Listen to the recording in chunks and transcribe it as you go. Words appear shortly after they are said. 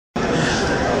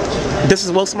This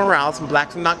is Wilson Morales from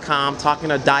BlackFilm.com talking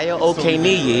to Dayo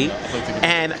Okeniyi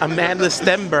and Amandla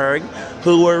Stenberg,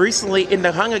 who were recently in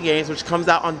the Hunger Games, which comes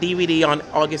out on DVD on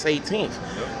August 18th.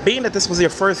 Being that this was your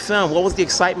first film, what was the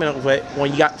excitement of it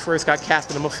when you first got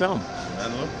cast in a film?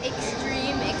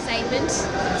 Extreme excitement,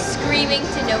 screaming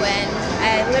to no end.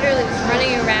 I literally was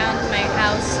running around my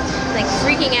house, like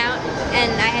freaking out,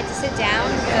 and I had to sit down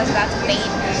because I was about to faint,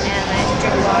 and I had to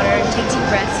drink water and take deep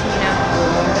breaths. You know,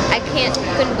 I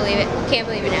couldn't believe it. Can't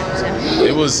believe it now. So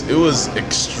it was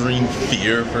extreme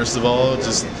fear. First of all,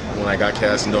 just when I got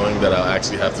cast, knowing that I'll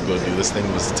actually have to go do this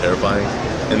thing was terrifying,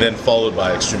 and then followed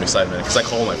by extreme excitement because I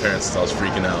called my parents since I was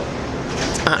freaking out.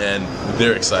 And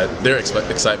their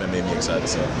excitement made me excited,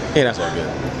 so it's all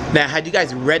good. Now, had you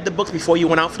guys read the books before you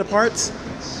went out for the parts?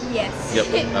 Yes. Yep,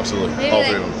 absolutely. Maybe All like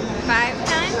three of them. 5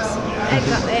 times?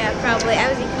 Yeah, probably. I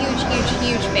was a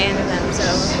huge fan of them, so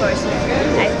of course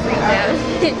I freaked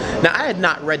out. Now, I had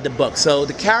not read the book, so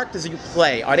the characters you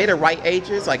play, are they the right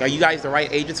ages? Like, are you guys the right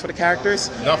ages for the characters?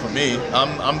 Not for me.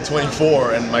 I'm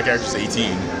 24 and my character's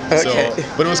 18. Okay. So,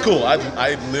 but it was cool.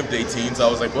 I lived 18, so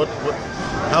I was like, what?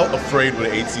 How afraid would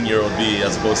an 18-year-old be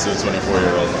as opposed to a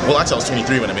 24-year-old? Well, actually, I was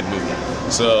 23 when I made the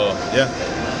movie. So, yeah,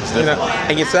 it's different.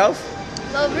 And yourself?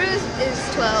 Well, Bruce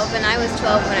is 12, and I was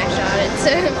 12 when I shot it,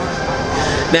 so...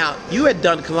 Now, you had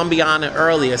done Colombiana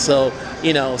earlier, so,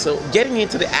 so getting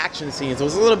into the action scenes, it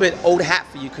was a little bit old hat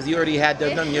for you because you already had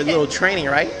done your little training,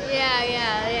 right?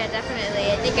 Yeah,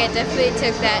 definitely. I think I definitely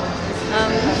took that,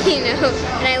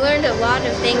 and I learned a lot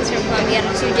of things from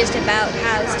Colombiana too, just about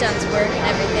how stunts work and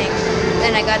everything.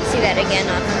 And I got to see that again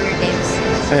on Hunger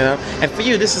Games. And for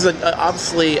you, this is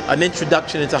obviously an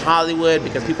introduction into Hollywood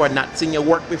because people had not seen your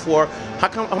work before.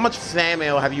 How much fan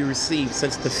mail have you received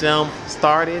since the film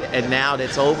started and now that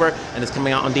it's over and it's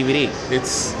coming out on DVD?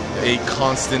 It's a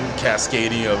constant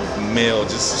cascading of mail,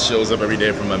 just shows up every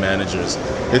day from my managers.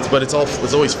 But it's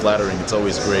always flattering. It's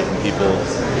always great when people,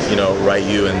 write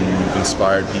you and you've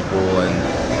inspired people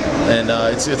and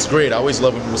it's great. I always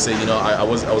love when people say, I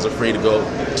was afraid to go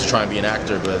to try and be an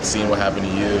actor, but seeing what happened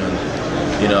to you and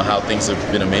how things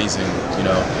have been amazing,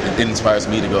 it inspires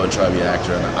me to go and try to be an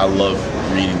actor, and I love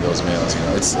reading those mails.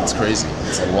 It's crazy.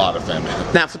 It's a lot of fan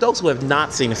mail. Now, for those who have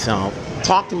not seen the film,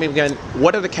 talk to me again.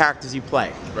 What are the characters you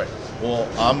play? Right. Well,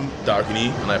 I'm Dayo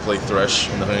Okeniyi, and I play Thresh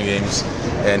in the Hunger Games,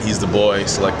 and he's the boy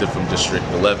selected from District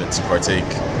 11 to partake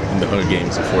in the Hunger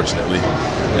Games, unfortunately.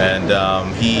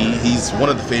 And he's one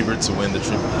of the favorites to win the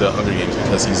Hunger Games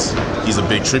because he's a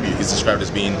big tribute. He's described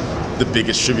as being the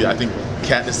biggest tribute. I think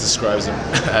Katniss describes him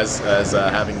as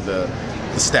having the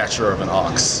stature of an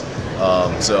ox.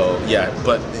 So yeah,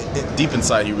 but deep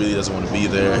inside he really doesn't want to be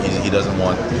there. He doesn't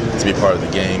want to be part of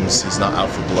the games. He's not out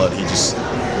for blood. He just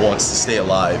wants to stay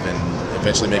alive and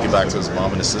eventually make it back to his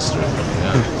mom and his sister.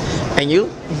 Yeah. And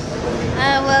you?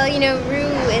 Well,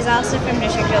 Rue is also from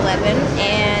District 11,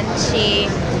 and she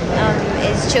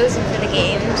is chosen for the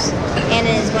games and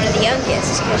is one of the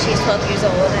youngest because she's 12 years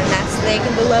old, and that's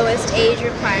the lowest age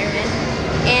requirement.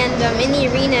 And in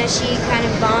the arena, she kind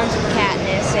of bonds with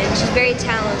Katniss, and she's very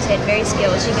talented, very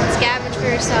skilled. She can scavenge for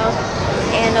herself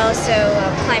and also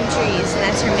climb trees, and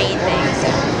that's her main thing. So.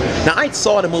 Now, I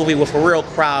saw the movie with a real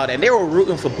crowd, and they were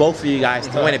rooting for both of you guys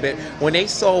to win it. But when they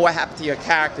saw what happened to your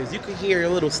characters, you could hear your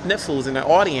little sniffles in the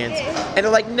audience, and they're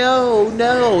like, "No,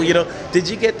 no!" Did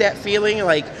you get that feeling,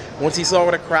 like once you saw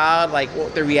the crowd, like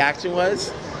what the reaction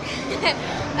was?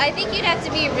 I think you'd have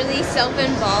to be really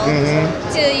self-involved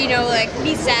to,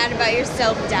 be sad about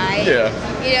yourself dying. Yeah.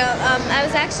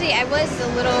 I was a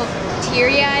little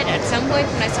teary-eyed at some point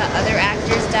when I saw other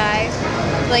actors die.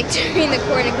 Like during the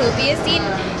cornucopia scene,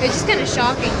 it was just kind of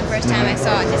shocking the first time I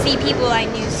saw it, to see people I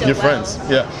knew so Your well. friends,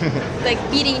 yeah. Like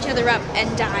beating each other up and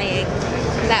dying.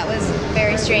 That was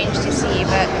very strange to see,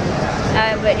 but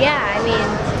yeah, I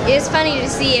mean, it was funny to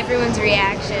see everyone's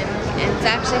reaction. And it's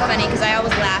actually funny because I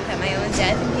always laugh at my own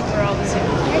death, and people are always like,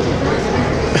 "Why are you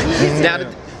laughing?" Now, the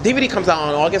DVD comes out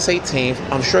on August 18th.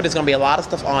 I'm sure there's going to be a lot of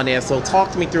stuff on there, so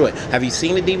talk to me through it. Have you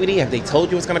seen the DVD? Have they told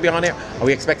you what's going to be on there? Are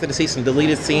we expected to see some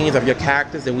deleted scenes of your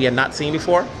characters that we had not seen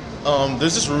before?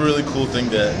 There's this really cool thing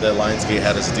that Lionsgate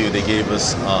had us do. They gave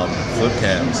us flip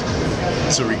cams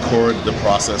to record the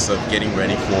process of getting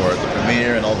ready for the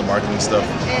premiere and all the marketing stuff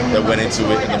that went into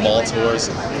it, and the mall tours.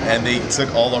 And they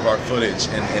took all of our footage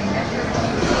and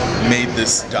made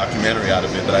this documentary out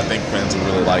of it that I think fans will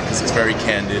really like because it's very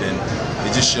candid and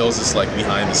it just shows us like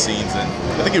behind the scenes. And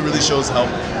I think it really shows how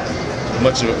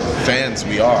much of fans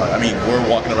we are. I mean, we're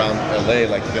walking around LA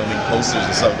like filming posters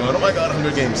and stuff, going, "Oh my God,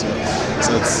 Hunger Games!"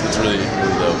 So it's really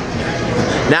dope.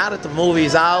 Now that the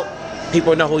movie's out,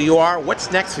 people know who you are.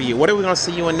 What's next for you? What are we going to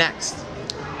see you in next?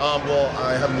 Well,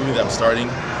 I have a movie that I'm starting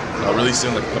really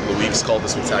soon, like a couple of weeks, called The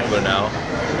Spectacular Now,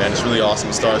 and it's really awesome.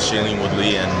 It stars Shailene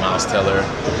Woodley and Miles Teller,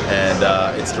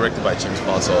 and it's directed by James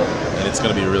Bonsall, and it's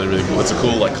going to be really, really cool. It's a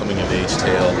cool, like, coming-of-age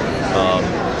tale.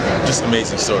 Just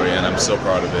amazing story, and I'm so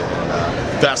proud of it.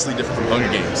 And vastly different from Hunger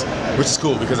Games, which is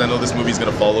cool because I know this movie is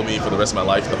going to follow me for the rest of my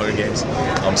life, the Hunger Games.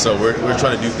 So we're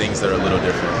trying to do things that are a little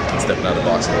different and stepping out of the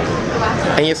box a little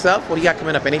bit. And yourself, what do you got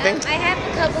coming up? Anything? I have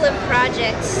a couple of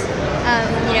projects,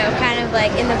 you know, kind of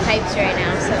like in the pipes right now.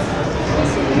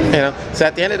 So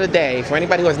at the end of the day, for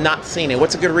anybody who has not seen it,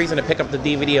 what's a good reason to pick up the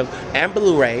DVD and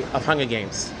Blu-ray of Hunger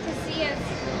Games? To see us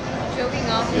joking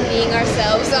off and being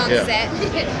ourselves on set.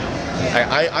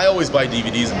 I always buy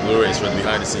DVDs and Blu-rays for the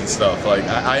behind-the-scenes stuff. Like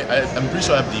I'm pretty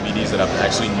sure I have DVDs that I've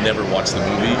actually never watched the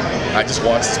movie. I just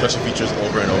watch the special features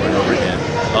over and over and over again.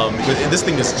 Because this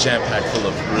thing is jam-packed full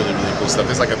of really, really cool stuff.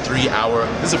 There's like a 3-hour,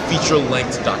 this is a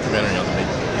feature-length documentary on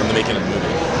the making of the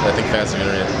movie that I think fans are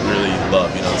gonna really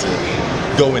love. You know,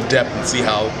 to go in depth and see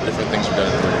how different things are done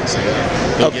in the movie. So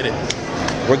go get it.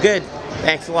 We're good.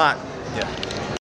 Thanks a lot. Yeah.